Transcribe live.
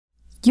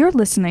You're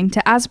listening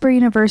to Asbury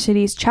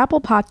University's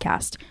Chapel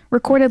Podcast,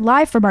 recorded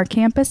live from our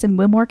campus in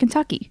Wilmore,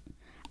 Kentucky.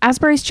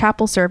 Asbury's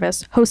Chapel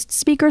service hosts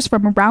speakers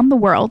from around the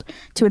world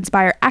to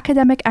inspire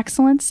academic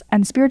excellence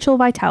and spiritual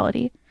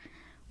vitality.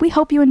 We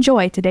hope you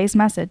enjoy today's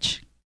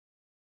message.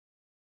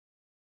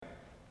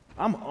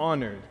 I'm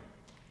honored.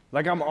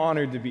 I'm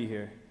honored to be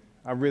here.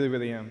 I really,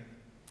 really am.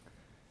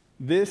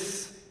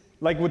 This,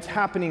 what's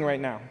happening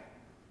right now,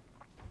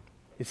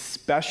 is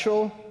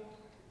special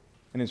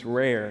and it's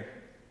rare.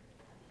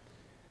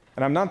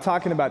 And I'm not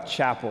talking about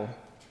chapel.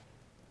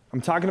 I'm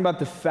talking about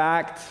the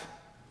fact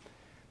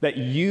that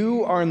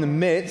you are in the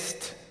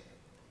midst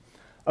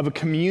of a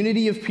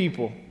community of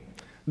people,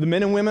 the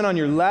men and women on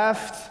your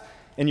left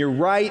and your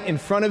right, in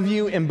front of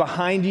you and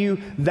behind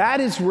you. That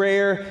is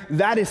rare.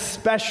 That is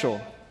special.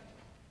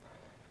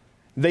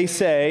 They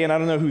say, and I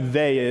don't know who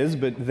they is,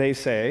 but they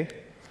say,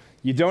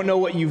 you don't know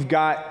what you've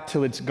got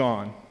till it's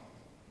gone.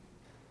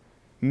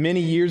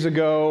 Many years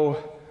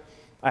ago,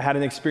 I had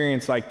an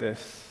experience like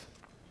this.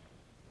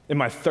 In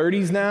my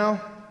 30s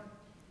now,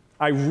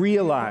 I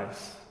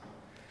realize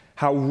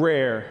how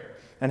rare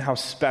and how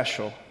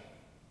special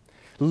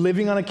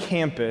living on a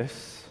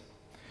campus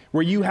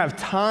where you have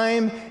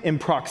time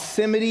and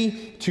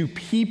proximity to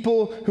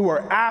people who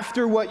are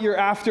after what you're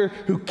after,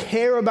 who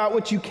care about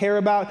what you care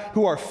about,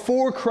 who are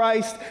for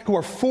Christ, who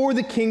are for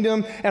the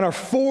kingdom, and are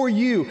for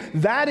you.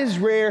 That is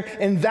rare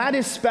and that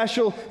is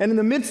special. And in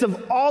the midst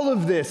of all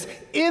of this,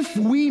 if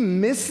we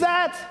miss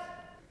that,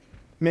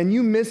 man,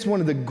 you miss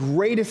one of the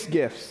greatest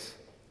gifts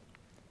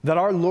that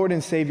our Lord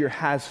and Savior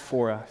has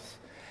for us.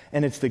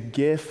 And it's the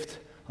gift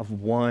of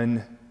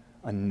one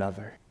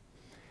another.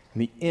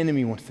 And the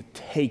enemy wants to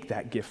take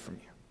that gift from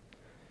you.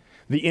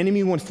 The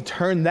enemy wants to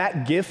turn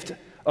that gift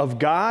of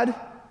God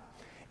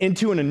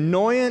into an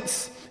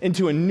annoyance,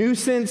 into a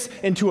nuisance,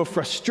 into a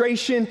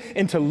frustration,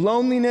 into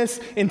loneliness,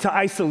 into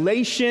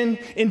isolation,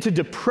 into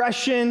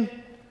depression.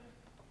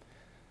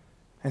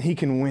 And he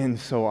can win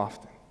so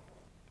often.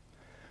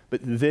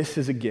 But this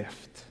is a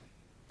gift.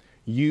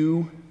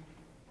 You,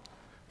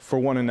 for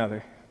one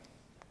another,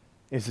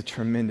 is a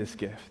tremendous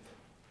gift.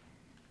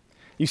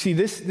 You see,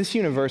 this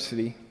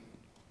university,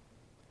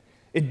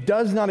 it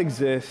does not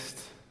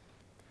exist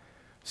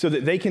so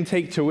that they can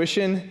take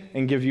tuition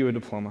and give you a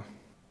diploma.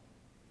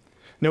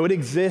 No, it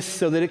exists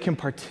so that it can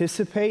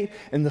participate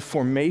in the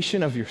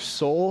formation of your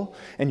soul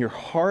and your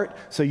heart,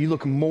 so you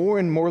look more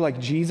and more like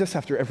Jesus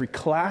after every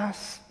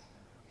class,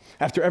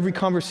 after every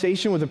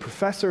conversation with a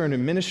professor or an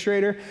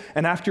administrator,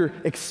 and after,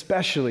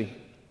 especially,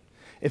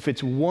 if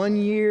it's 1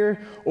 year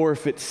or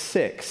if it's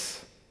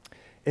 6,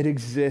 it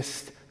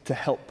exists to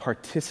help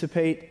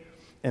participate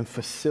and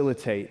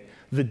facilitate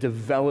the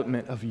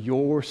development of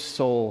your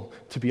soul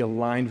to be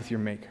aligned with your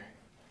Maker.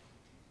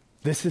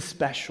 This is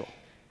special,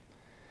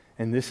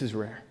 and this is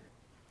rare.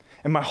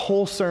 And my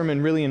whole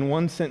sermon, really in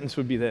one sentence,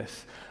 would be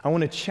this. I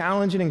want to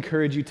challenge and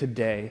encourage you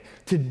today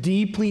to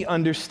deeply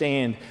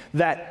understand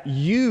that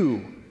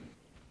you,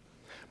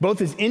 both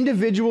as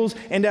individuals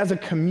and as a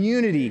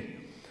community,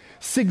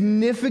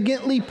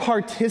 significantly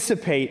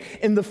participate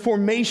in the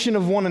formation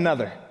of one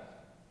another.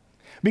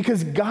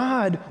 Because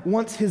God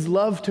wants his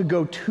love to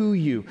go to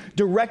you,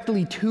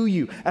 directly to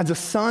you, as a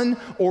son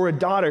or a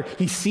daughter.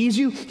 He sees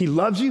you, he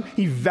loves you,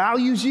 he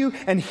values you,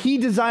 and he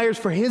desires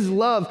for his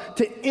love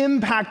to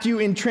impact you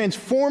in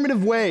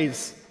transformative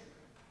ways.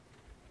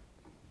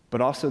 But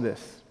also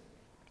this,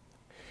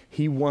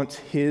 he wants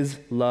his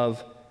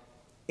love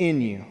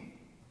in you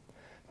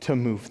to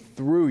move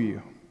through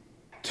you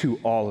to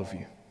all of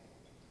you.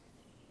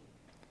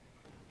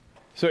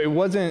 So it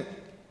wasn't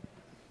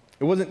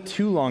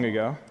too long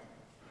ago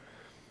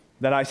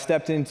that I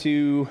stepped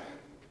into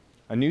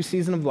a new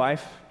season of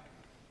life,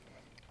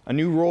 a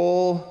new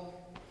role,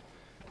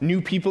 new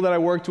people that I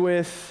worked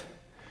with,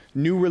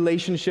 new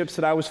relationships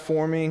that I was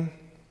forming,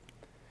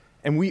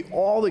 and we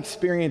all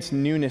experience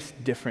newness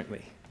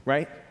differently,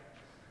 right?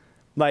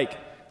 Like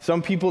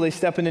some people, they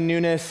step into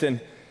newness and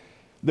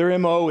their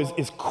MO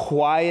is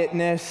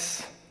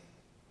quietness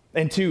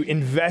and to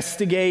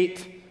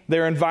investigate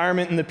their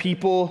environment and the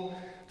people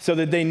so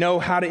that they know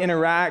how to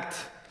interact.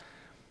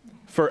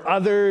 For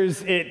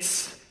others,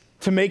 it's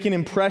to make an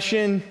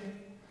impression.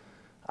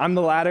 I'm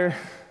the latter.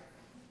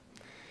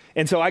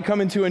 And so I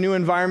come into a new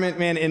environment,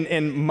 man,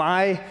 and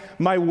my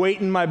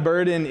weight and my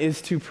burden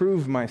is to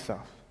prove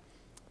myself.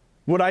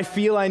 What I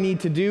feel I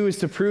need to do is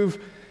to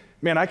prove,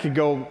 man, I could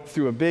go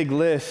through a big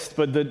list,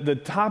 but the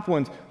top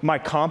ones, my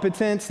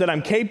competence, that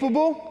I'm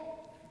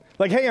capable.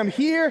 Like, hey, I'm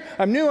here,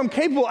 I'm new, I'm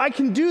capable, I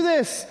can do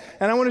this.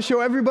 And I want to show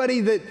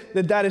everybody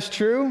that is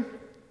true.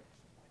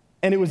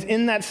 And it was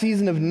in that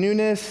season of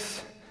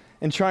newness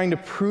and trying to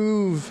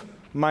prove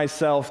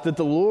myself that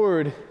the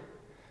Lord,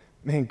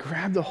 man,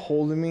 grabbed a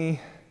hold of me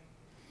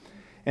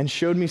and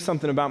showed me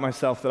something about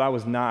myself that I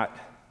was not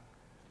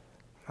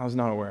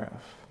aware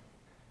of.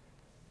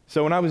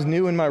 So when I was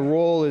new in my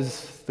role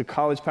as the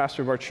college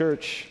pastor of our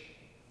church,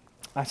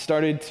 I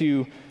started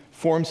to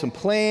form some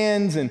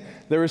plans, and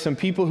there were some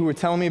people who were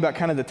telling me about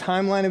kind of the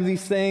timeline of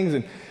these things,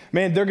 and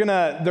man, they're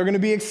gonna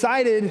be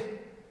excited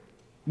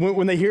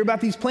When they hear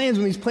about these plans,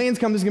 when these plans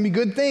come, there's going to be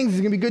good things,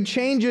 there's going to be good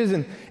changes.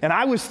 And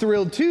I was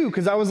thrilled too,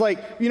 because I was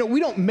like, we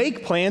don't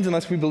make plans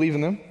unless we believe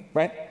in them,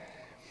 right?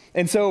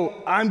 And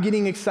so I'm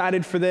getting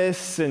excited for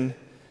this. And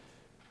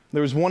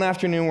there was one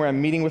afternoon where I'm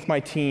meeting with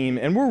my team,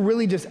 and we're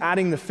really just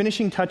adding the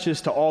finishing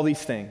touches to all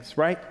these things,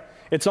 right?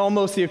 It's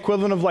almost the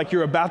equivalent of like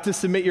you're about to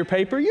submit your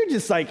paper. You're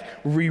just like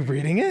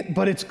rereading it,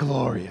 but it's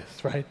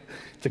glorious, right?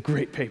 It's a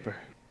great paper.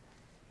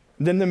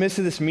 Then in the midst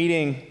of this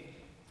meeting,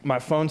 my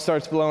phone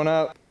starts blowing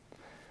up.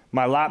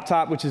 My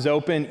laptop, which is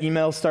open,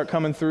 emails start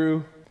coming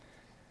through.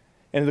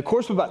 And in the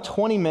course of about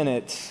 20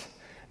 minutes,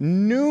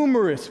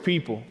 numerous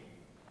people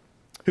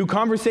who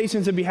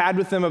conversations had been had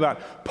with them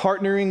about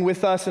partnering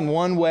with us in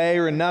one way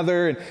or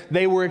another, and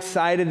they were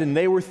excited and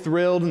they were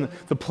thrilled, and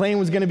the plan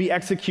was going to be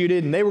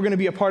executed, and they were going to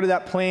be a part of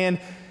that plan.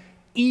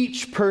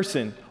 Each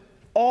person,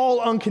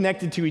 all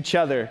unconnected to each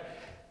other,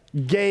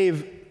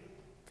 gave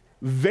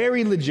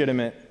very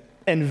legitimate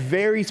and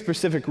very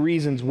specific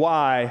reasons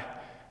why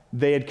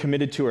they had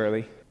committed too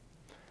early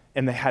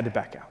and they had to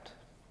back out.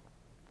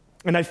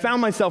 And I found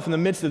myself in the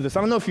midst of this.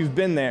 I don't know if you've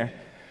been there,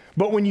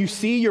 but when you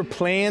see your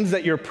plans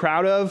that you're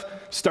proud of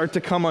start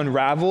to come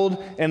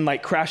unraveled and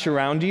like crash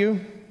around you,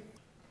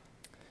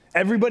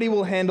 everybody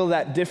will handle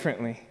that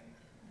differently.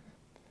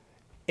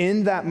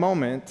 In that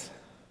moment,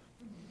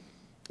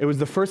 it was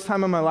the first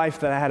time in my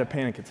life that I had a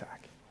panic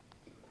attack.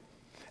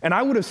 And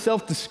I would have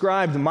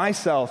self-described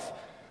myself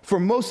for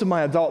most of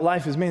my adult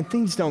life as, man,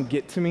 things don't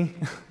get to me.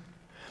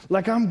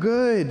 Like, I'm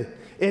good.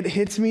 It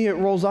hits me, it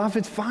rolls off,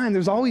 it's fine.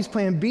 There's always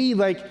plan B.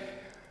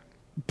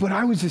 But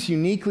I was just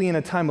uniquely in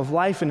a time of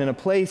life and in a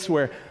place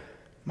where,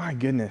 my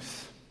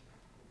goodness,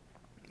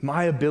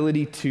 my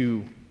ability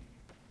to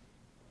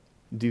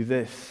do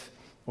this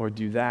or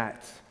do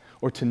that,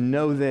 or to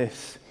know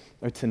this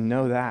or to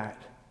know that.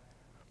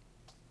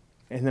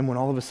 And then when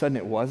all of a sudden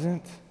it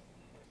wasn't,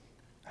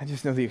 I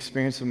just know the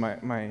experience of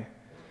my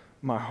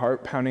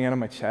heart pounding out of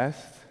my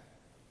chest,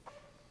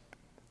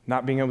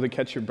 not being able to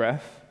catch your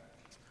breath.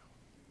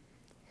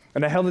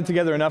 And I held it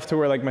together enough to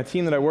where like my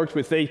team that I worked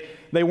with, they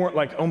weren't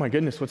like, oh my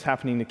goodness, what's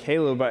happening to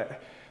Caleb?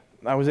 But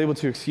I was able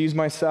to excuse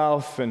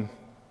myself and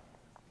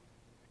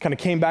kind of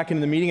came back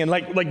into the meeting and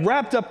like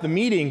wrapped up the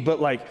meeting,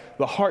 but like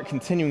the heart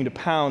continuing to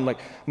pound, like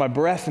my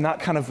breath not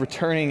kind of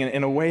returning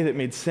in a way that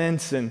made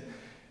sense. And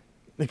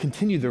they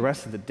continued the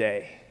rest of the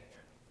day.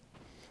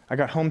 I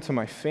got home to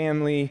my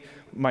family.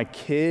 My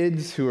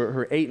kids, who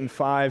are 8 and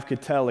 5,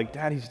 could tell like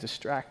Daddy's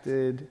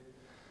distracted.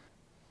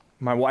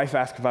 My wife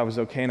asked if I was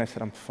okay, and I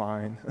said, I'm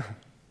fine.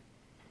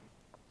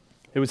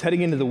 It was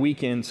heading into the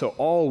weekend, so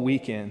all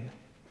weekend,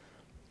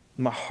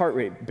 my heart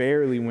rate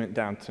barely went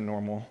down to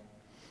normal.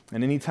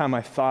 And anytime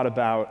I thought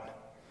about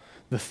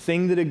the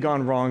thing that had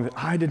gone wrong that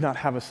I did not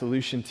have a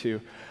solution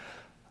to,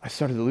 I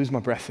started to lose my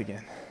breath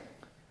again.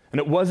 And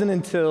it wasn't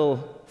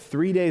until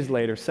 3 days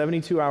later,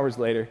 72 hours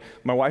later,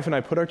 my wife and I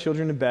put our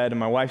children to bed, and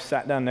my wife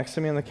sat down next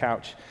to me on the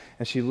couch,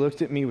 and she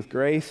looked at me with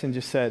grace and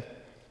just said,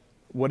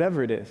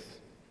 whatever it is,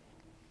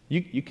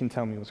 you can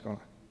tell me what's going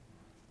on.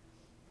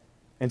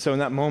 And so in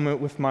that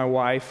moment with my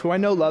wife, who I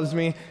know loves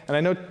me, and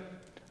I know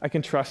I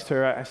can trust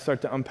her, I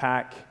start to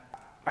unpack.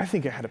 I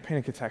think I had a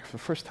panic attack for the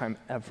first time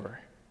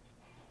ever.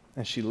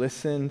 And she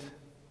listened,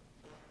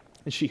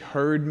 and she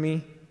heard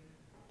me.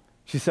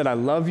 She said, I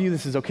love you,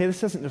 this is okay,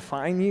 this doesn't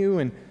define you.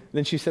 And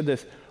then she said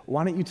this,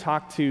 why don't you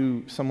talk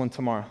to someone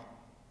tomorrow?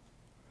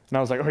 And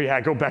I was like, oh yeah,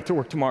 I go back to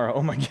work tomorrow.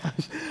 Oh my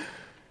gosh.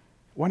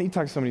 Why don't you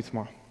talk to somebody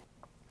tomorrow?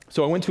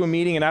 So I went to a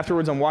meeting, and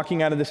afterwards I'm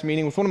walking out of this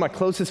meeting with one of my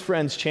closest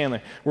friends,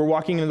 Chandler. We're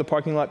walking into the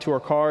parking lot to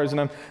our cars,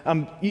 and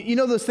I'm you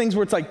know those things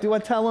where it's like, do I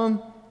tell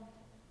him?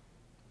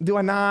 Do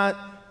I not?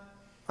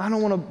 I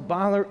don't want to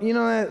bother. You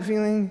know that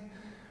feeling?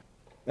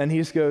 And he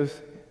just goes,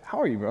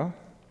 how are you, bro?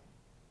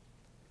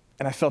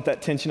 And I felt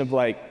that tension of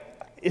like,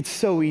 it's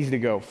so easy to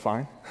go,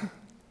 fine.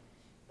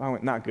 I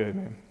went, not good,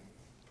 man.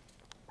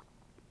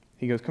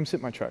 He goes, come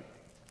sit in my truck.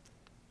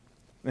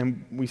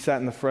 And we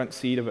sat in the front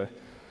seat of a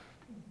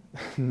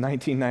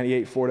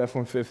 1998 Ford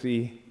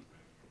F-150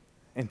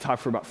 and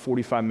talked for about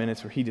 45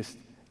 minutes where he just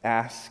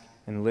asked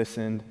and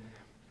listened,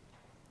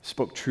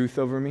 spoke truth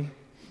over me,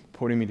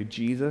 pointed me to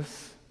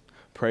Jesus,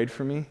 prayed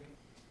for me,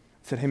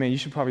 said, hey man, you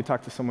should probably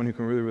talk to someone who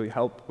can really, really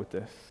help with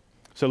this.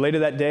 So later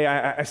that day,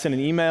 I sent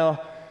an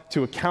email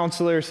to a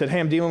counselor, said,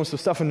 hey, I'm dealing with some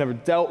stuff I've never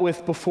dealt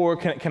with before.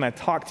 Can I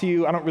talk to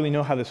you? I don't really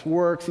know how this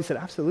works. He said,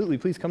 absolutely,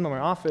 please come to my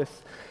office.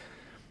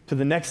 So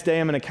the next day,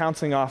 I'm in a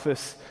counseling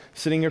office,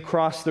 sitting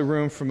across the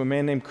room from a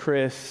man named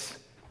Chris,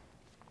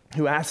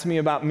 who asked me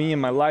about me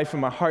and my life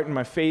and my heart and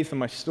my faith and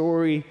my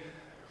story.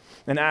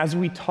 And as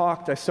we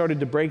talked, I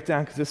started to break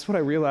down, because this is what I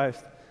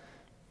realized.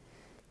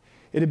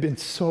 It had been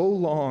so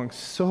long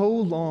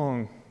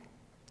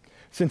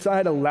since I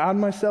had allowed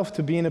myself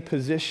to be in a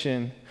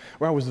position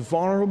where I was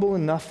vulnerable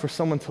enough for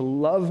someone to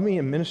love me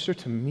and minister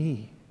to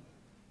me.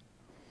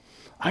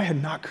 I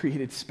had not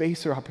created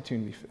space or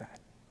opportunity for that.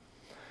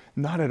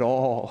 Not at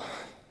all.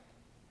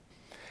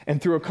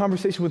 And through a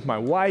conversation with my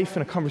wife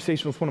and a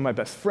conversation with one of my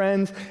best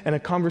friends and a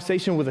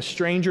conversation with a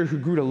stranger who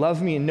grew to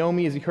love me and know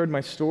me as he heard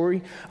my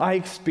story, I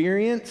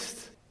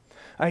experienced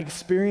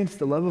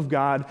the love of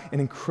God in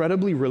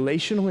incredibly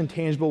relational and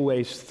tangible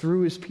ways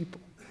through his people.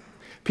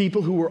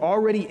 People who were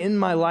already in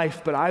my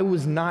life, but I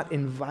was not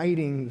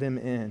inviting them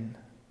in.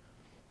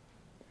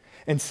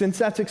 And since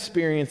that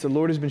experience, the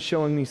Lord has been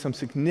showing me some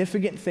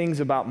significant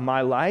things about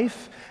my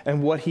life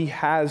and what he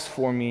has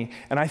for me.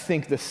 And I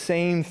think the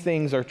same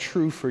things are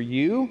true for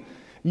you,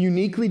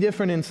 uniquely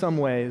different in some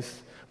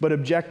ways, but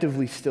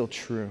objectively still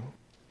true.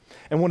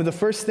 And one of the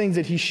first things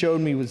that he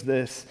showed me was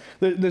this.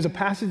 There's a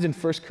passage in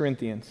 1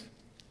 Corinthians.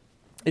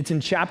 It's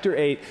in chapter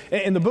 8,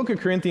 and the book of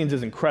Corinthians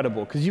is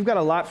incredible because you've got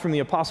a lot from the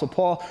Apostle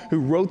Paul who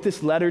wrote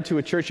this letter to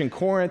a church in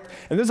Corinth,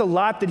 and there's a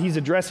lot that he's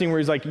addressing where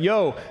he's like,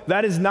 yo,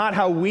 that is not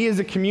how we as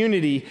a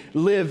community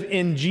live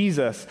in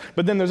Jesus.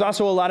 But then there's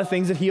also a lot of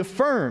things that he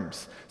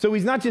affirms. So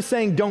he's not just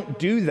saying don't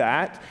do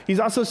that, he's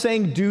also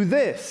saying do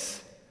this.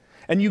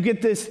 And you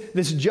get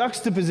this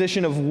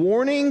juxtaposition of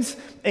warnings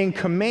and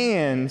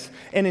commands.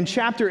 And in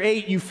chapter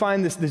 8, you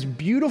find this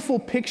beautiful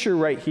picture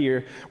right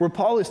here where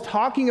Paul is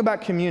talking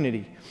about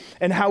community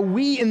and how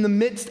we, in the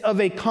midst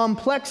of a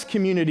complex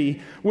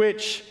community,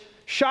 which,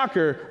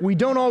 shocker, we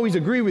don't always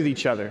agree with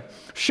each other.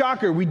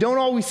 Shocker, we don't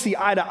always see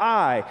eye to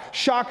eye.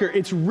 Shocker,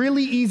 it's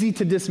really easy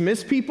to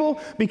dismiss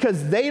people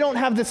because they don't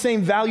have the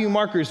same value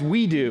markers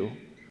we do.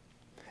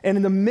 And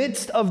in the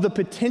midst of the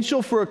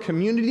potential for a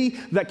community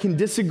that can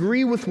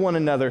disagree with one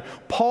another,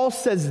 Paul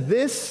says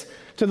this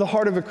to the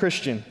heart of a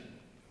Christian.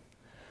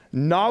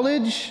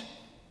 Knowledge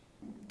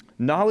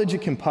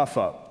it can puff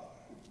up.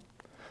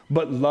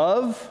 But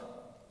love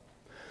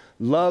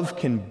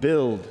can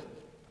build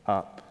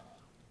up.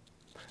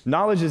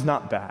 Knowledge is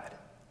not bad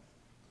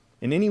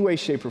in any way,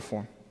 shape, or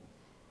form.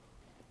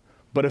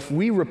 But if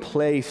we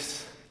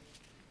replace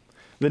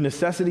the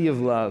necessity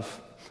of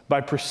love by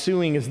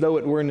pursuing as though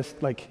it were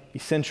like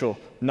essential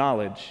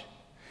knowledge,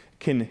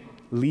 can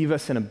leave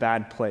us in a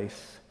bad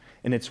place,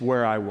 and it's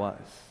where I was.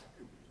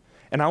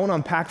 And I want to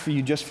unpack for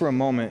you just for a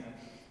moment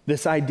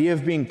this idea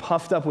of being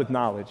puffed up with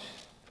knowledge.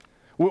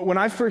 When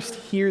I first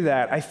hear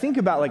that, I think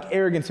about like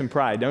arrogance and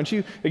pride, don't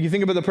you? Like you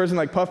think about the person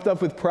like puffed up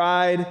with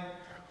pride.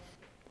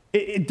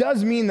 It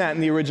does mean that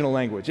in the original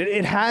language.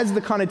 It has the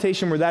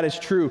connotation where that is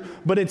true,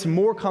 but it's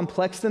more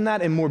complex than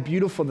that and more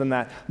beautiful than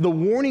that. The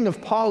warning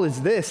of Paul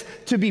is this: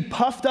 to be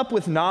puffed up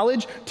with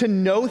knowledge, to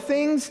know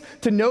things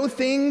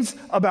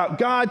about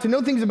God, to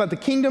know things about the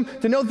kingdom,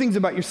 to know things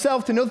about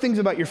yourself, to know things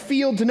about your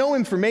field, to know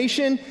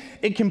information.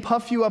 It can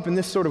puff you up in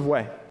this sort of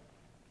way.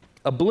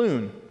 A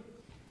balloon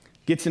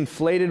gets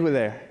inflated with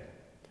air,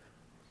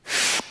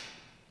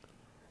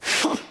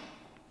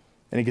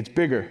 and it gets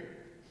bigger,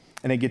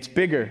 and it gets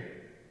bigger,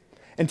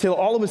 until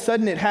all of a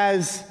sudden it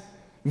has,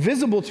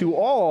 visible to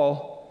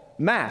all,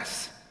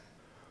 mass,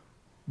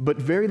 but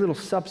very little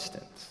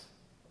substance.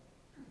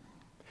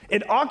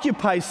 It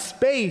occupies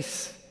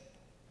space,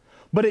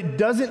 but it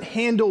doesn't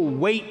handle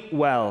weight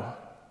well.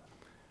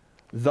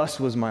 Thus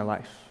was my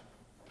life.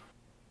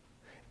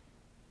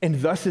 And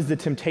thus is the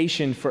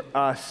temptation for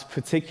us,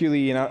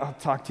 particularly, and I'll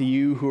talk to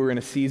you who are in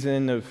a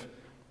season of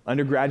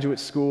undergraduate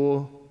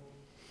school,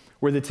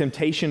 where the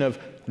temptation of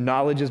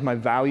knowledge is my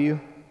value,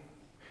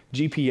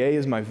 GPA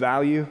is my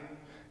value,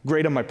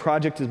 grade on my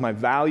project is my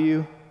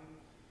value,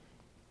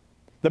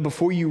 that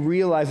before you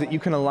realize that you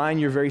can align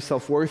your very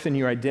self-worth and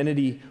your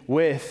identity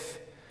with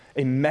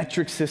a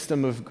metric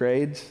system of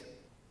grades,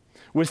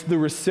 with the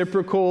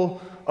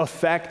reciprocal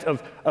effect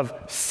of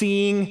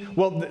seeing,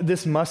 well,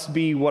 this must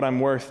be what I'm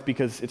worth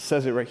because it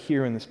says it right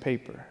here in this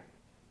paper.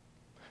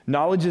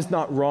 Knowledge is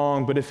not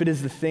wrong, but if it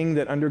is the thing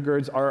that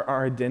undergirds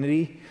our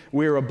identity,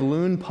 we're a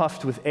balloon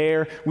puffed with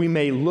air. We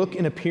may look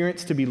in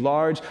appearance to be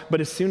large, but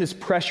as soon as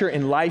pressure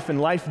in life,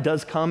 and life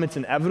does come, it's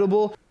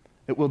inevitable,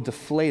 it will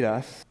deflate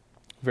us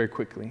very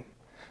quickly.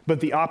 But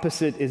the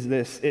opposite is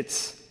this: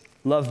 it's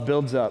love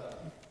builds up.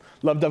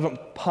 Love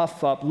doesn't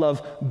puff up,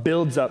 love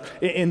builds up.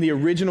 In the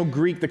original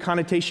Greek, the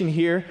connotation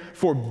here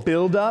for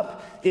build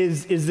up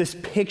is this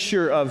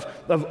picture of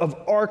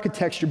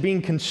architecture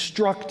being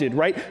constructed,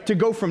 right? To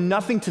go from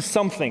nothing to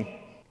something.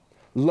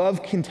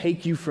 Love can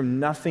take you from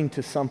nothing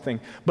to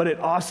something, but it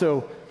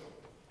also,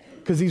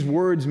 because these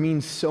words mean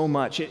so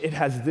much, it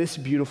has this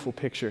beautiful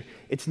picture.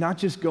 It's not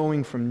just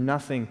going from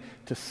nothing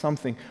to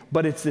something,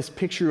 but it's this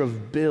picture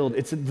of build.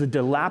 It's the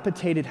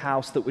dilapidated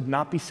house that would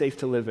not be safe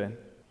to live in.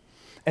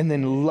 And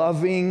then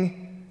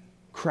loving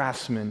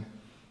craftsmen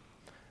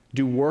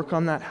do work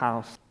on that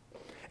house,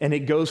 and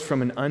it goes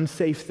from an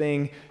unsafe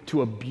thing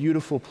to a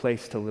beautiful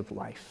place to live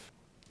life.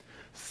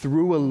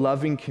 Through a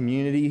loving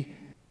community,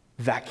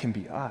 that can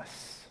be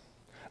us.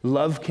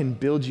 Love can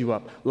build you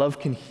up. Love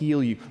can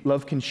heal you.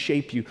 Love can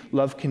shape you.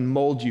 Love can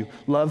mold you.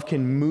 Love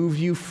can move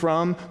you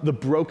from the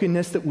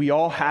brokenness that we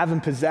all have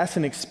and possess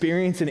and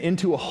experience and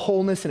into a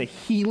wholeness and a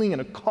healing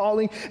and a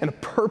calling and a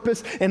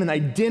purpose and an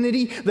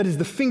identity that is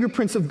the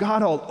fingerprints of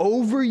God all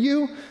over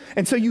you.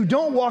 And so you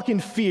don't walk in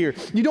fear.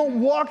 You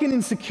don't walk in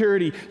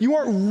insecurity. You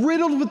aren't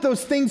riddled with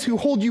those things who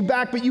hold you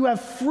back, but you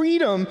have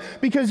freedom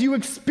because you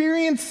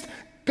experienced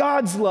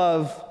God's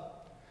love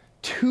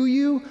to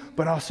you,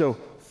 but also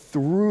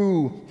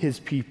through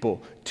his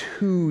people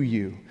to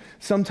you.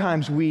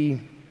 Sometimes we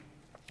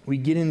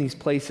get in these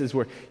places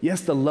where,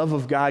 yes, the love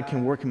of God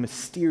can work in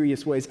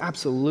mysterious ways,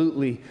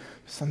 absolutely.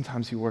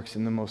 Sometimes he works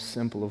in the most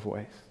simple of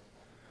ways.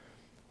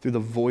 Through the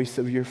voice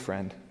of your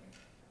friend,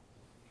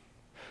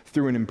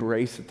 through an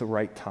embrace at the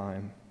right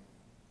time,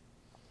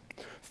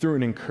 through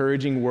an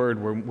encouraging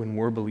word when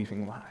we're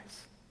believing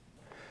lies.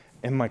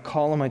 And my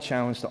call and my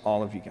challenge to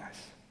all of you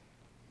guys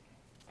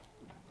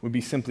would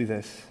be simply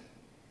this,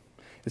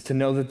 is to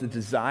know that the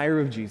desire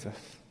of Jesus,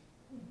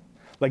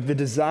 like the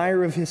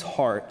desire of his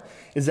heart,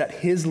 is that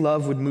his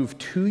love would move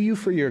to you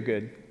for your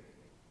good,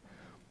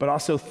 but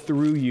also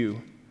through you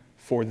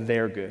for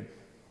their good.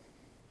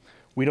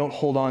 We don't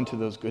hold on to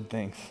those good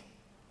things.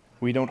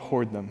 We don't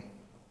hoard them,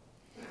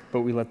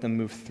 but we let them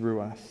move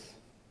through us.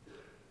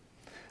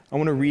 I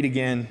want to read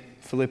again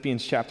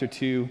Philippians chapter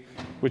 2,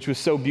 which was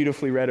so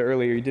beautifully read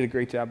earlier. You did a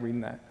great job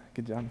reading that.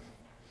 Good job.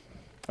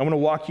 I want to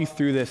walk you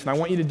through this, and I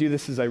want you to do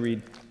this as I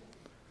read.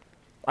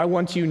 I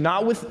want you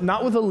not with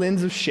a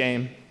lens of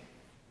shame,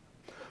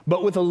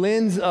 but with a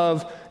lens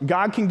of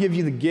God can give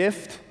you the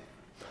gift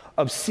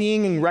of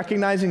seeing and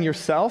recognizing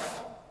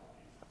yourself.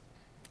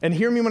 And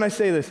hear me when I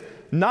say this,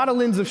 not a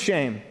lens of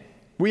shame.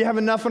 We have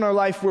enough in our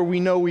life where we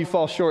know we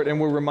fall short and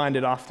we're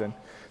reminded often.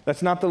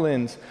 That's not the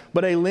lens,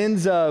 but a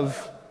lens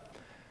of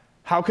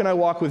how can I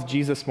walk with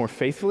Jesus more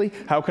faithfully?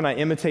 How can I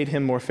imitate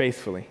him more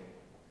faithfully?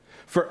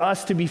 For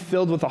us to be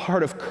filled with a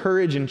heart of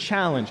courage and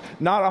challenge,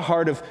 not a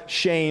heart of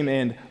shame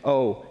and,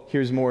 oh,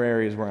 here's more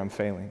areas where I'm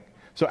failing.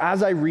 So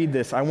as I read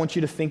this, I want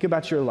you to think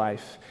about your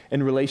life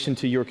in relation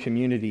to your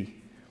community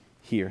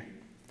here.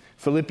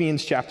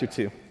 Philippians chapter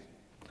 2,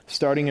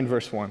 starting in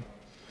verse 1.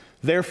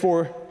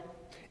 Therefore,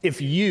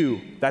 if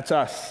you, that's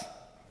us,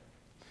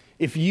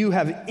 if you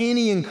have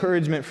any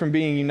encouragement from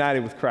being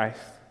united with Christ,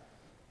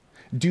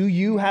 do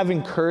you have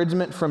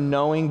encouragement from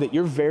knowing that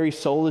your very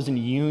soul is in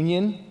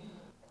union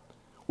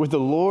with the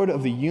Lord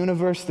of the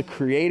universe, the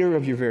creator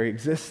of your very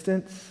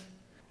existence?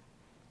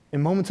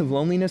 In moments of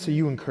loneliness, are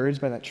you encouraged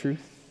by that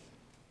truth?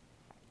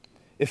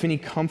 If any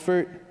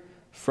comfort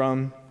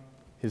from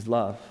his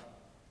love.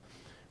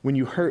 When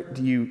you hurt,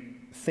 do you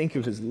think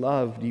of his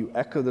love? Do you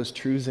echo those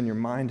truths in your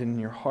mind and in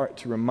your heart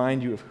to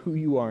remind you of who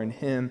you are in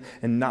him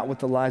and not what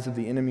the lies of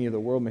the enemy of the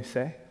world may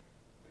say?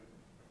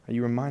 Are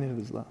you reminded of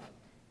his love?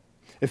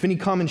 If any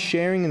common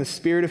sharing in the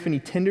Spirit, if any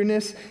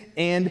tenderness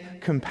and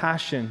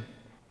compassion,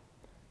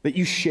 that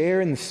you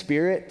share in the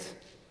Spirit.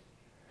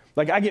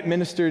 Like I get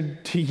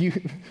ministered to you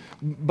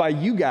by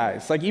you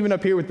guys. Like even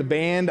up here with the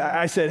band,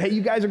 I said, hey,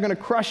 you guys are going to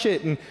crush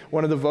it. And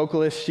one of the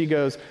vocalists, she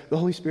goes, the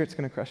Holy Spirit's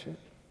going to crush it.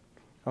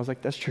 I was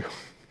like, that's true.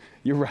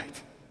 You're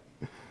right.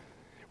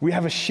 We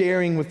have a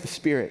sharing with the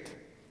Spirit,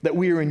 that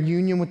we are in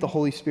union with the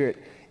Holy Spirit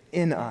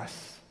in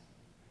us.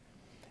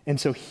 And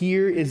so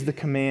here is the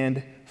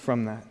command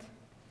from that.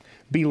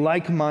 Be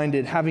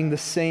like-minded, having the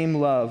same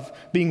love,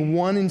 being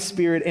one in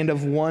spirit and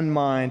of one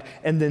mind.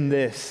 And then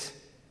this,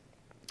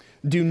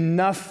 do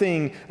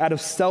nothing out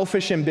of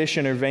selfish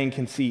ambition or vain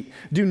conceit.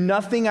 Do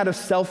nothing out of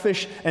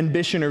selfish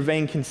ambition or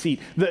vain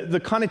conceit.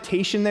 The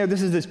connotation there,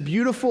 this is this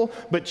beautiful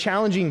but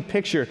challenging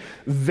picture.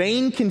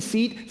 Vain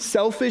conceit,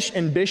 selfish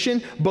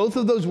ambition, both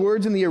of those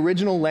words in the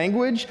original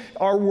language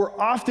were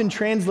often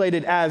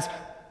translated as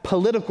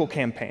political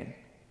campaign.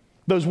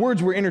 Those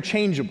words were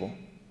interchangeable.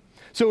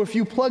 So if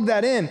you plug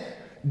that in,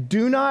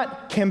 do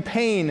not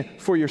campaign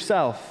for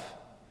yourself.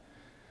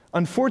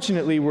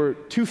 Unfortunately, we're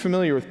too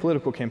familiar with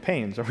political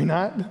campaigns, are we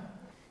not?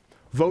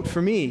 Vote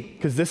for me,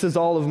 because this is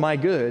all of my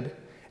good.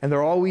 And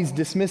they're always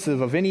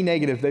dismissive of any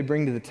negative they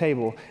bring to the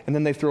table, and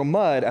then they throw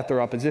mud at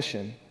their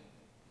opposition.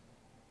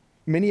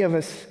 Many of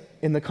us,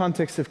 in the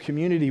context of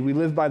community, we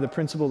live by the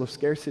principle of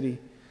scarcity.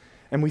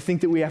 And we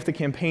think that we have to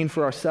campaign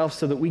for ourselves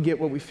so that we get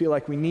what we feel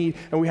like we need,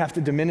 and we have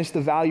to diminish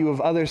the value of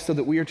others so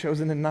that we are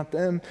chosen and not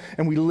them.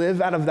 And we live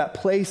out of that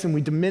place, and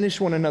we diminish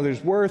one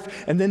another's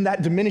worth, and then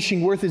that diminishing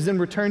worth is then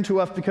returned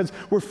to us because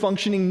we're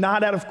functioning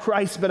not out of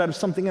Christ, but out of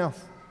something else.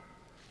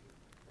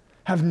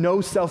 Have no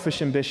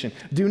selfish ambition.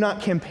 Do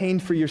not campaign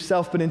for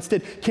yourself, but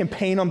instead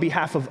campaign on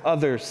behalf of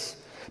others.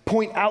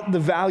 Point out the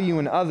value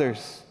in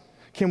others.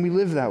 Can we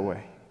live that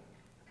way?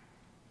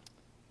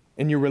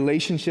 In your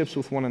relationships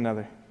with one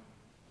another,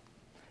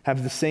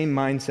 have the same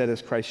mindset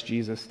as Christ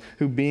Jesus,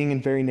 who being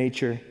in very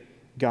nature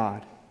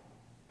God,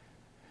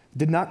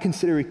 did not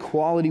consider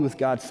equality with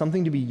God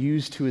something to be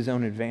used to his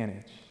own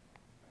advantage.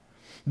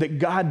 That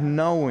God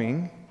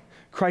knowing,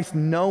 Christ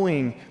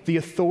knowing the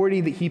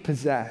authority that he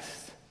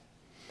possessed,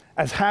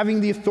 as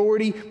having the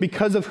authority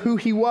because of who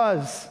he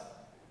was,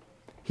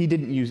 He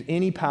didn't use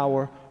any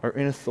power or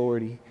any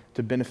authority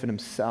to benefit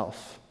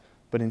himself,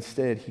 but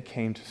instead he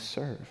came to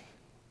serve.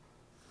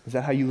 Is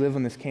that how you live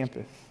on this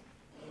campus?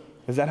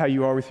 Is that how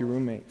you are with your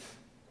roommates?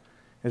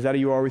 Is that how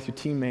you are with your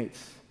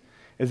teammates?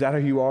 Is that how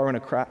you are in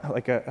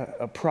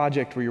a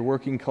project where you're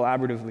working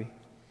collaboratively?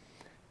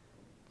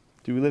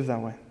 Do we live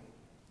that way?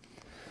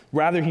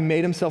 Rather, he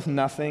made himself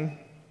nothing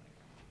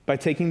by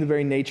taking the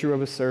very nature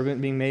of a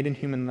servant, being made in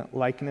human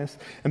likeness,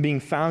 and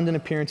being found in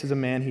appearance as a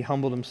man, he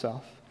humbled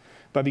himself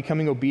by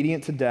becoming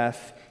obedient to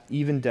death,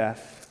 even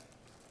death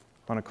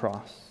on a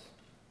cross.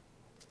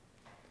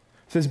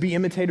 It says, be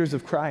imitators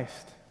of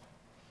Christ.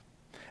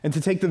 And to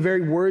take the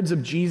very words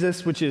of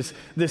Jesus, which is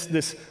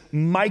this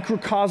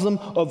microcosm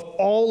of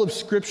all of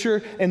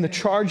Scripture and the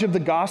charge of the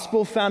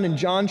gospel found in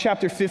John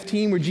chapter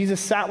 15, where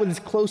Jesus sat with his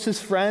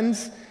closest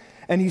friends,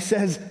 and he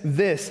says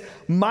this,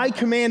 my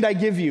command I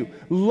give you,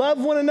 love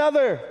one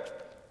another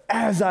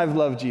as I've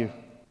loved you.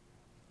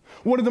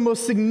 One of the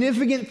most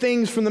significant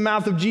things from the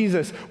mouth of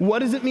Jesus. What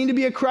does it mean to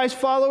be a Christ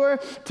follower?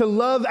 To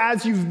love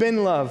as you've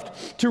been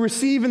loved. To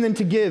receive and then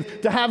to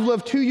give. To have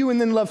love to you and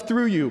then love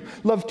through you.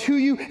 Love to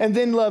you and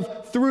then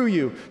love through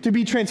you. To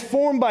be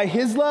transformed by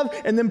his love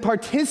and then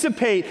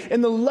participate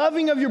in the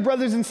loving of your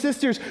brothers and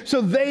sisters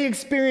so they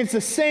experience the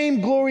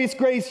same glorious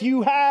grace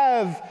you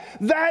have.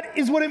 That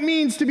is what it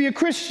means to be a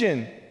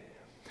Christian.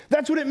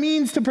 That's what it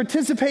means to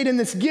participate in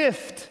this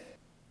gift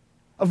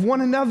of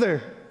one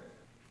another.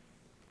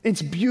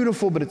 It's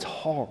beautiful, but it's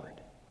hard.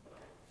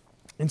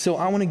 And so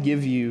I want to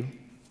give you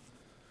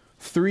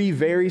 3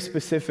 very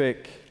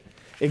specific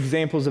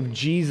examples of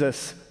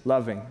Jesus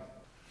loving,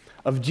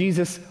 of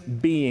Jesus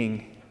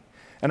being,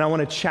 and I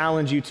want to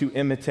challenge you to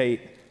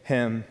imitate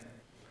him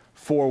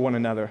for one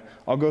another.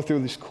 I'll go through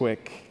this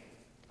quick.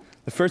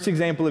 The first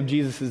example of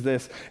Jesus is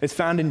this. It's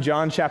found in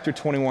John chapter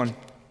 21.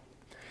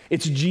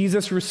 It's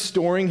Jesus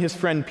restoring his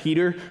friend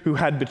Peter who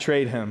had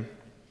betrayed him.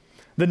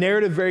 The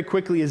narrative very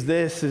quickly is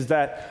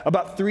that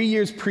about 3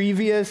 years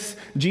previous,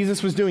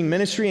 Jesus was doing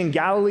ministry in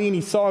Galilee and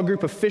he saw a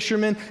group of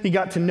fishermen. He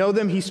got to know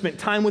them. He spent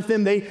time with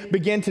them. They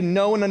began to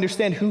know and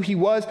understand who he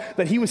was,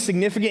 that he was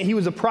significant. He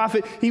was a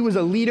prophet. He was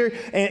a leader.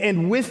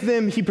 And with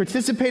them, he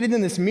participated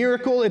in this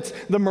miracle. It's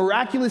the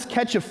miraculous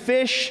catch of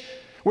fish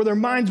where their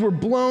minds were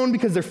blown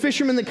because they're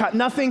fishermen that caught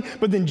nothing.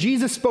 But then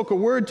Jesus spoke a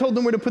word, told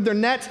them where to put their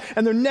nets,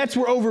 and their nets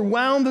were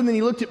overwhelmed. And then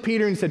he looked at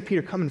Peter and said,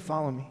 Peter, come and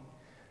follow me.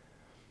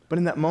 But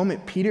in that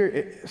moment,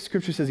 Peter,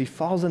 Scripture says, he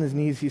falls on his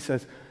knees. He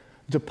says,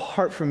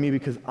 depart from me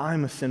because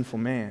I'm a sinful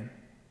man.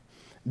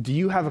 Do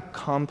you have a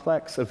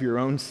complex of your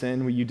own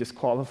sin where you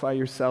disqualify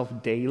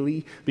yourself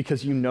daily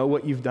because you know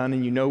what you've done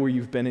and you know where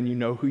you've been and you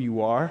know who you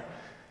are?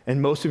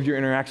 And most of your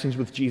interactions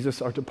with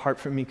Jesus are depart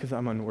from me because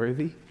I'm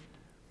unworthy?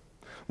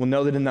 Well,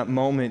 know that in that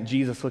moment,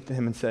 Jesus looked at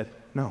him and said,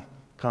 no,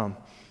 come,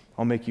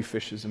 I'll make you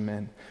fishers of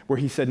men. Where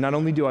he said, not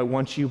only do I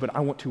want you, but I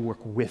want to work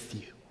with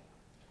you.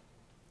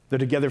 They're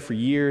together for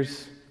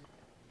years.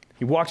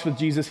 He walks with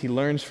Jesus, he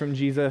learns from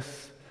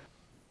Jesus.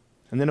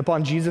 And then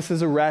upon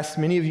Jesus' arrest,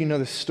 many of you know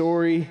the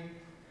story.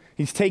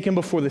 He's taken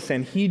before the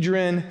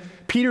Sanhedrin.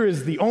 Peter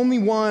is the only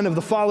one of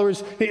the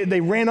followers.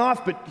 They ran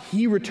off, but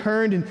he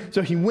returned. And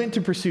so he went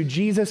to pursue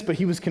Jesus, but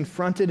he was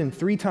confronted, and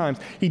 3 times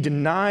he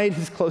denied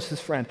his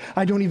closest friend.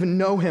 I don't even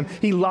know him.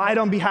 He lied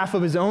on behalf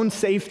of his own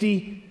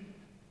safety,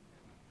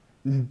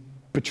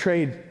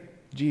 betrayed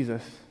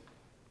Jesus.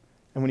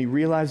 And when he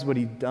realized what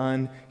he'd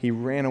done, he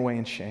ran away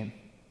in shame.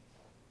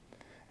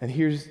 And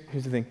here's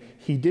the thing.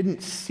 He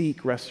didn't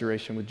seek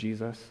restoration with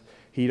Jesus.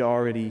 He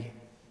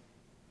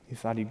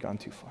thought he'd gone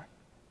too far.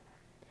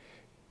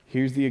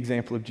 Here's the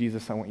example of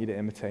Jesus I want you to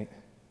imitate.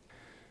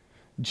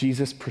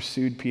 Jesus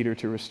pursued Peter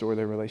to restore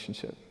their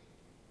relationship.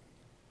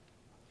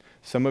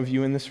 Some of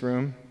you in this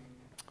room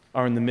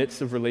are in the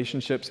midst of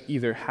relationships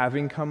either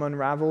having come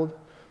unraveled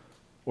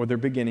or they're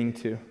beginning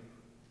to.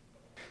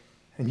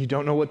 And you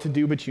don't know what to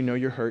do, but you know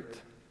you're hurt.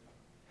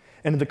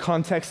 And in the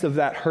context of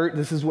that hurt,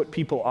 this is what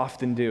people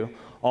often do.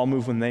 I'll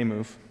move when they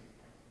move.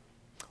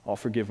 I'll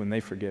forgive when they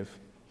forgive.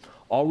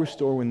 I'll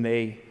restore when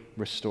they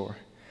restore.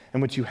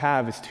 And what you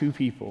have is 2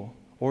 people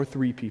or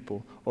 3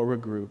 people or a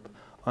group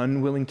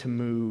unwilling to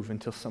move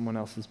until someone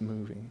else is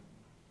moving.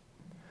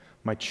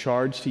 My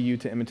charge to you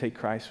to imitate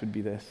Christ would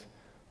be this: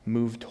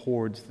 move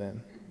towards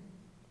them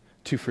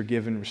to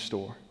forgive and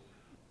restore.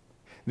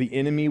 The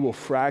enemy will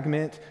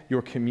fragment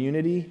your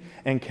community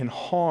and can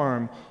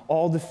harm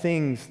all the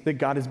things that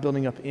God is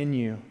building up in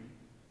you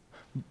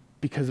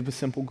because of a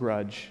simple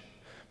grudge,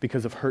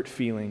 because of hurt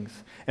feelings,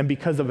 and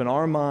because of in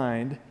our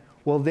mind,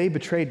 well, they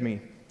betrayed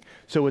me,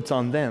 so it's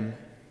on them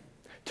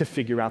to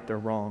figure out their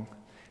wrong.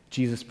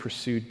 Jesus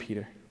pursued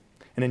Peter.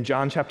 And in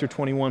John chapter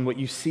 21, what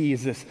you see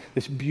is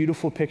this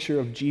beautiful picture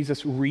of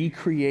Jesus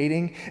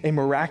recreating a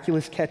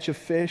miraculous catch of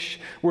fish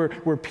where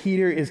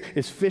Peter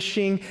is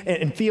fishing,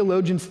 and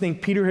theologians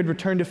think Peter had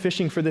returned to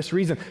fishing for this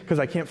reason, because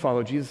I can't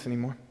follow Jesus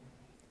anymore.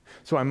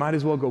 So I might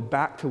as well go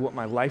back to what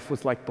my life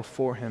was like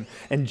before him.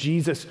 And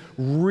Jesus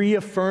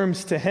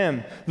reaffirms to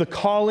him the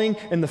calling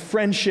and the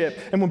friendship.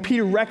 And when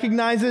Peter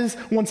recognizes,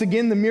 once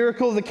again, the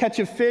miracle of the catch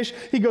of fish,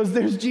 he goes,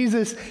 there's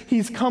Jesus.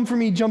 He's come for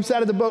me, jumps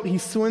out of the boat. He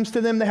swims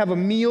to them. They have a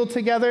meal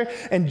together.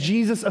 And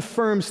Jesus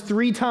affirms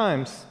 3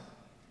 times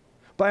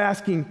by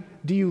asking,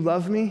 do you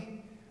love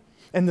me?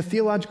 And the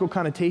theological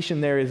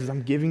connotation there is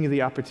I'm giving you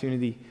the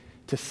opportunity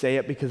to say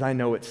it because I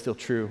know it's still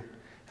true.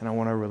 And I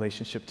want our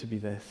relationship to be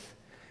this.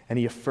 And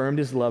he affirmed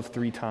his love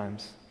 3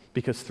 times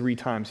because 3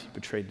 times he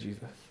betrayed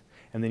Jesus.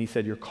 And then he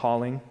said, your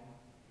calling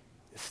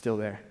is still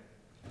there.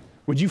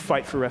 Would you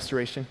fight for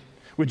restoration?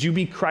 Would you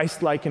be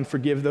Christ-like and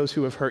forgive those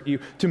who have hurt you,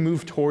 to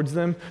move towards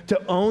them,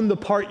 to own the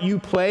part you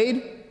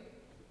played?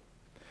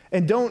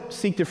 And don't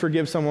seek to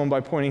forgive someone by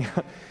pointing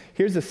out,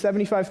 here's the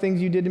 75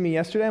 things you did to me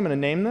yesterday. I'm going to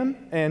name them,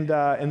 and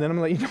then I'm going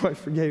to let you know I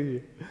forgave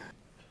you.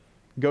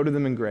 Go to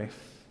them in grace.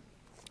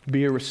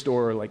 Be a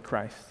restorer like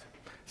Christ.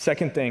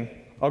 Second thing,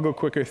 I'll go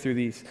quicker through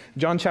these.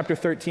 John chapter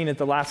 13 at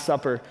the Last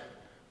Supper,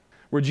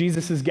 where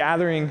Jesus is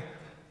gathering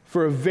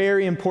for a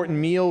very important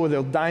meal where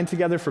they'll dine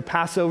together for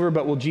Passover,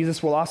 but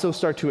Jesus will also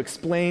start to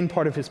explain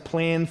part of his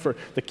plan for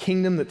the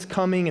kingdom that's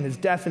coming and his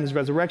death and his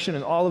resurrection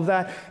and all of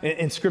that.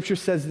 And Scripture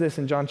says this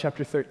in John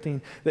chapter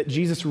 13, that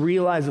Jesus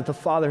realized that the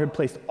Father had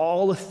placed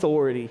all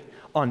authority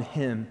on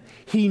him.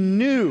 He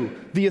knew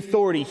the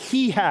authority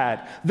he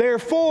had.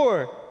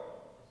 Therefore,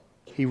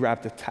 he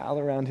wrapped a towel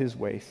around his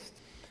waist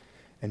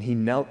and he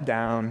knelt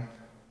down,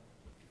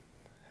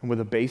 and with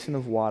a basin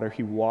of water,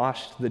 he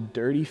washed the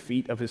dirty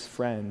feet of his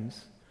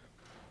friends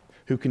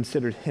who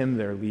considered him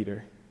their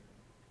leader.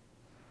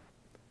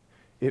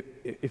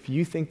 If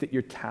you think that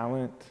your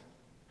talent,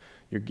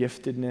 your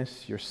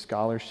giftedness, your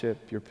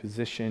scholarship, your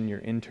position, your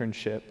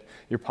internship,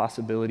 your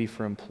possibility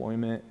for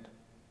employment,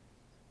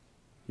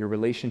 your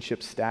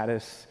relationship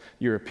status,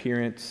 your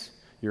appearance,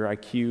 your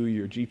IQ,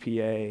 your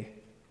GPA,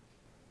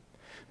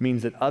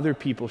 means that other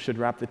people should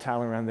wrap the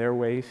towel around their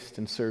waist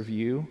and serve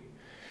you,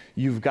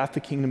 you've got the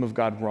kingdom of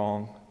God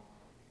wrong.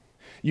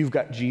 You've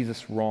got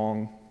Jesus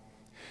wrong.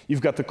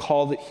 You've got the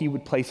call that he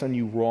would place on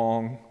you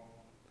wrong.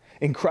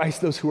 In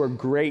Christ, those who are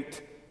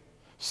great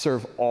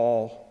serve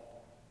all.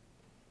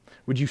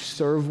 Would you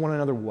serve one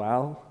another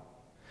well?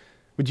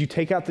 Would you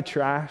take out the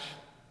trash?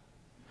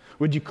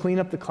 Would you clean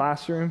up the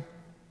classroom?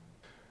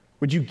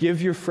 Would you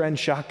give your friend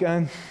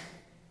shotgun?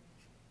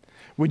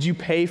 Would you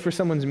pay for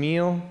someone's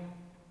meal?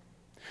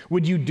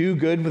 Would you do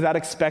good without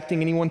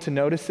expecting anyone to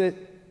notice it?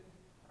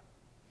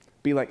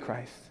 Be like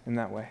Christ in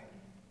that way.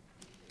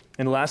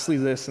 And lastly,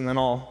 this, and then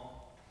I'll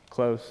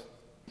close.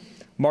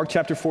 Mark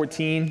chapter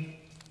 14.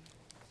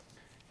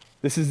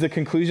 This is the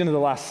conclusion of the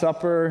Last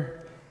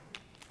Supper.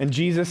 And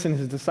Jesus and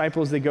his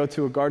disciples, they go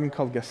to a garden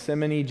called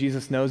Gethsemane.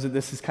 Jesus knows that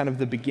this is kind of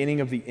the beginning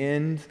of the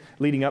end,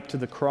 leading up to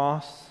the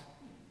cross.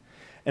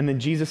 And then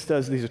Jesus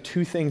does, these are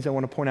 2 things I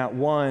want to point out.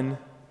 One,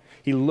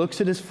 he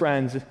looks at his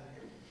friends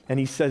and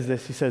he says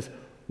this. He says,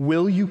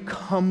 will you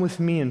come with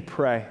me and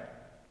pray?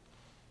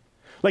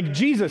 Like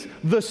Jesus,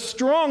 the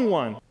strong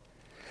one,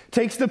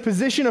 takes the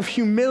position of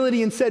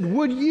humility and said,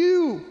 would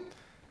you,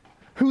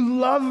 who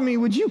love me,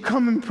 would you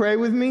come and pray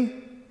with me?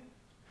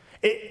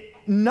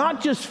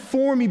 Not just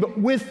for me, but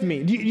with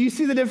me. Do you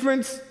see the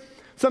difference?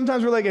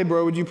 Sometimes we're like, hey,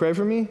 bro, would you pray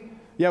for me?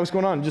 Yeah, what's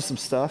going on? Just some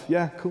stuff.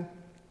 Yeah, cool.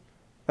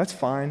 That's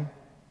fine.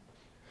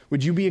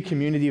 Would you be a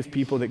community of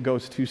people that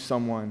goes to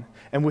someone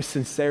and with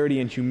sincerity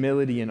and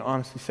humility and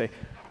honesty say,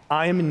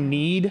 I am in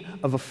need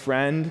of a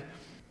friend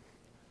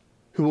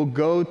who will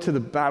go to the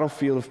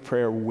battlefield of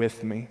prayer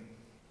with me.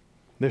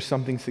 There's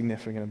something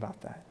significant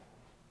about that.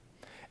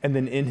 And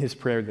then in his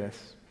prayer,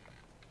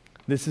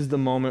 this is the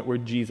moment where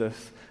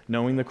Jesus,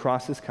 knowing the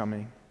cross is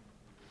coming,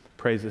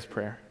 prays this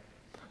prayer.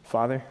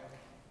 Father,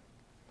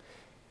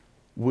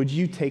 would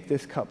you take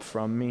this cup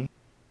from me?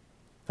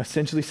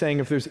 Essentially saying,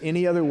 if there's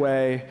any other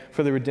way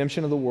for the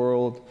redemption of the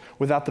world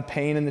without the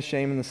pain and the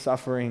shame and the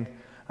suffering,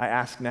 I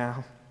ask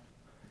now,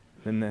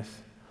 than this,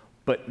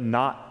 but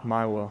not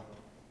my will.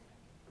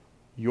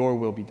 Your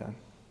will be done.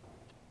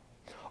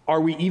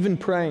 Are we even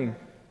praying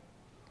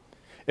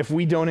if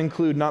we don't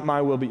include not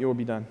my will, but your will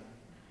be done?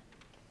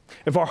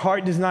 If our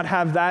heart does not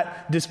have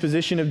that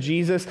disposition of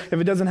Jesus, if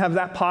it doesn't have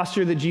that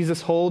posture that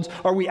Jesus holds,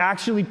 are we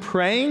actually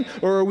praying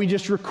or are we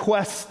just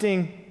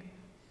requesting?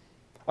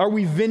 Are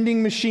we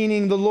vending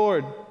machining the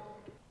Lord?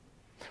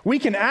 We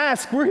can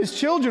ask, we're his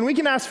children, we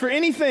can ask for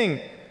anything,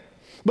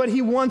 but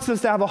he wants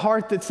us to have a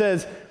heart that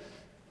says,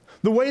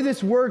 the way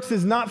this works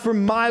is not for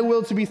my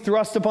will to be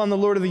thrust upon the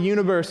Lord of the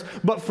universe,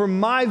 but for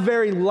my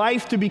very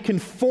life to be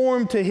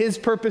conformed to his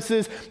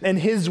purposes and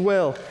his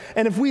will.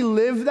 And if we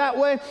live that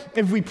way,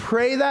 if we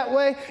pray that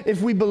way,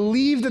 if we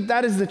believe that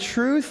that is the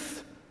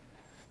truth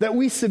that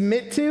we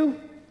submit to,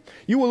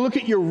 you will look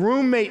at your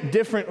roommate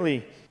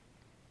differently.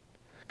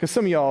 Because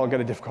some of y'all got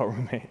a difficult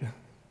roommate.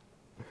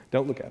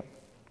 Don't look at him.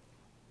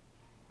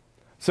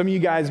 Some of you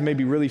guys may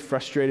be really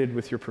frustrated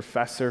with your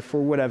professor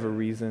for whatever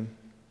reason.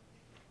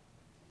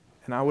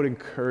 And I would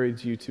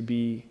encourage you to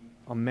be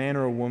a man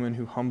or a woman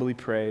who humbly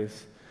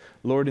prays,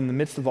 Lord, in the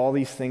midst of all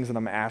these things that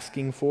I'm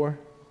asking for,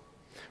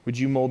 would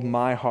you mold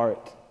my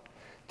heart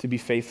to be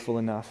faithful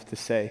enough to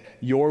say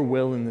your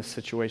will in this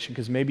situation,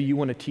 because maybe you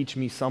want to teach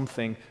me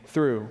something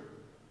through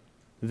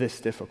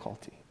this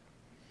difficulty.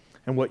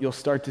 And what you'll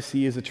start to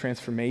see is a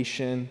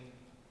transformation,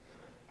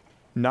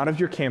 not of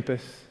your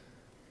campus,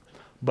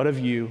 but of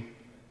you,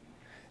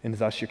 and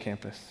thus your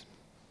campus.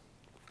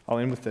 I'll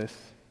end with this.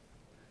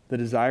 The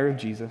desire of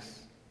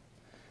Jesus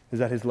is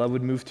that his love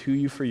would move to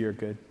you for your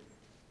good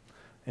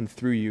and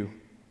through you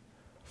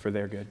for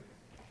their good.